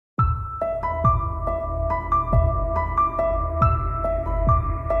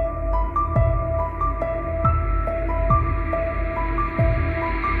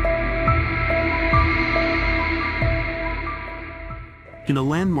In a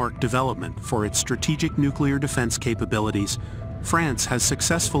landmark development for its strategic nuclear defense capabilities, France has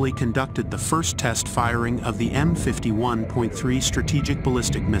successfully conducted the first test firing of the M51.3 strategic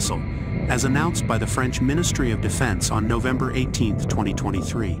ballistic missile, as announced by the French Ministry of Defense on November 18,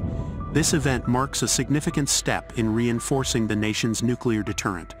 2023. This event marks a significant step in reinforcing the nation's nuclear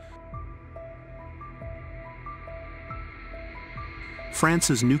deterrent.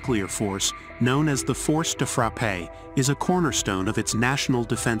 France's nuclear force, known as the Force de Frappe, is a cornerstone of its national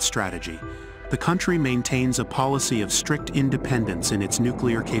defense strategy. The country maintains a policy of strict independence in its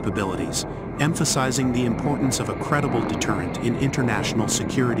nuclear capabilities, emphasizing the importance of a credible deterrent in international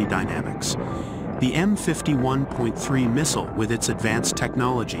security dynamics. The M51.3 missile, with its advanced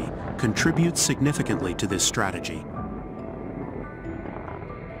technology, contributes significantly to this strategy.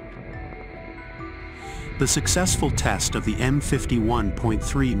 The successful test of the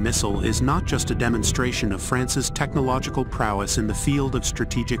M51.3 missile is not just a demonstration of France's technological prowess in the field of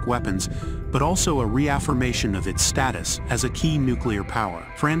strategic weapons, but also a reaffirmation of its status as a key nuclear power.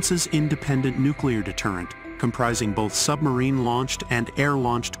 France's independent nuclear deterrent, comprising both submarine-launched and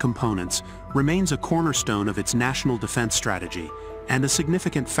air-launched components, remains a cornerstone of its national defense strategy and a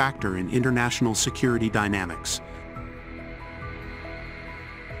significant factor in international security dynamics.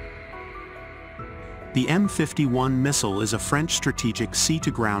 The M51 missile is a French strategic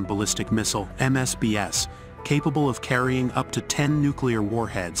sea-to-ground ballistic missile, MSBS, capable of carrying up to 10 nuclear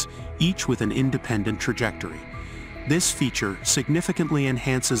warheads, each with an independent trajectory. This feature significantly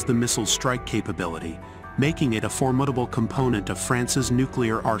enhances the missile's strike capability, making it a formidable component of France's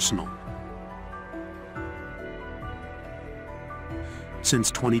nuclear arsenal.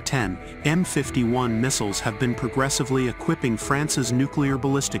 Since 2010, M51 missiles have been progressively equipping France's nuclear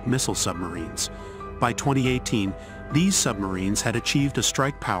ballistic missile submarines. By 2018, these submarines had achieved a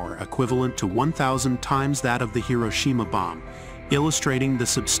strike power equivalent to 1,000 times that of the Hiroshima bomb, illustrating the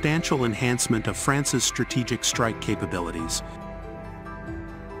substantial enhancement of France's strategic strike capabilities.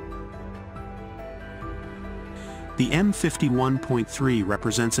 The M51.3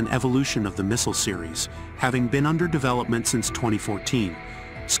 represents an evolution of the missile series, having been under development since 2014.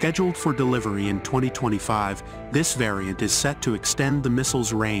 Scheduled for delivery in 2025, this variant is set to extend the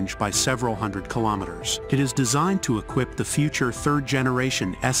missile's range by several hundred kilometers. It is designed to equip the future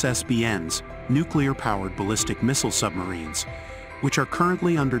third-generation SSBNs, nuclear-powered ballistic missile submarines, which are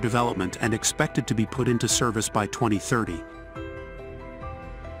currently under development and expected to be put into service by 2030.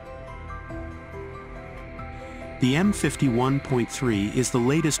 The M51.3 is the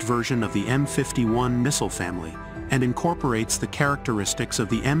latest version of the M51 missile family, and incorporates the characteristics of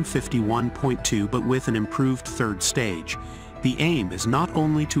the M51.2 but with an improved third stage. The aim is not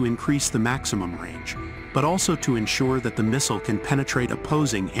only to increase the maximum range, but also to ensure that the missile can penetrate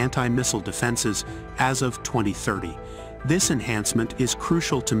opposing anti-missile defenses as of 2030. This enhancement is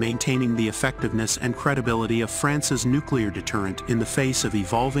crucial to maintaining the effectiveness and credibility of France's nuclear deterrent in the face of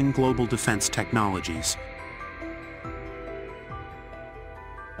evolving global defense technologies.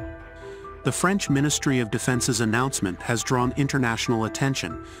 The French Ministry of Defense's announcement has drawn international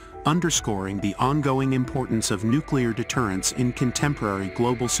attention, underscoring the ongoing importance of nuclear deterrence in contemporary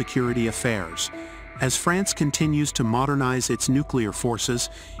global security affairs. As France continues to modernize its nuclear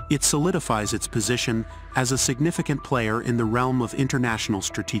forces, it solidifies its position as a significant player in the realm of international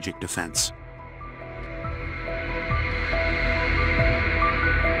strategic defense.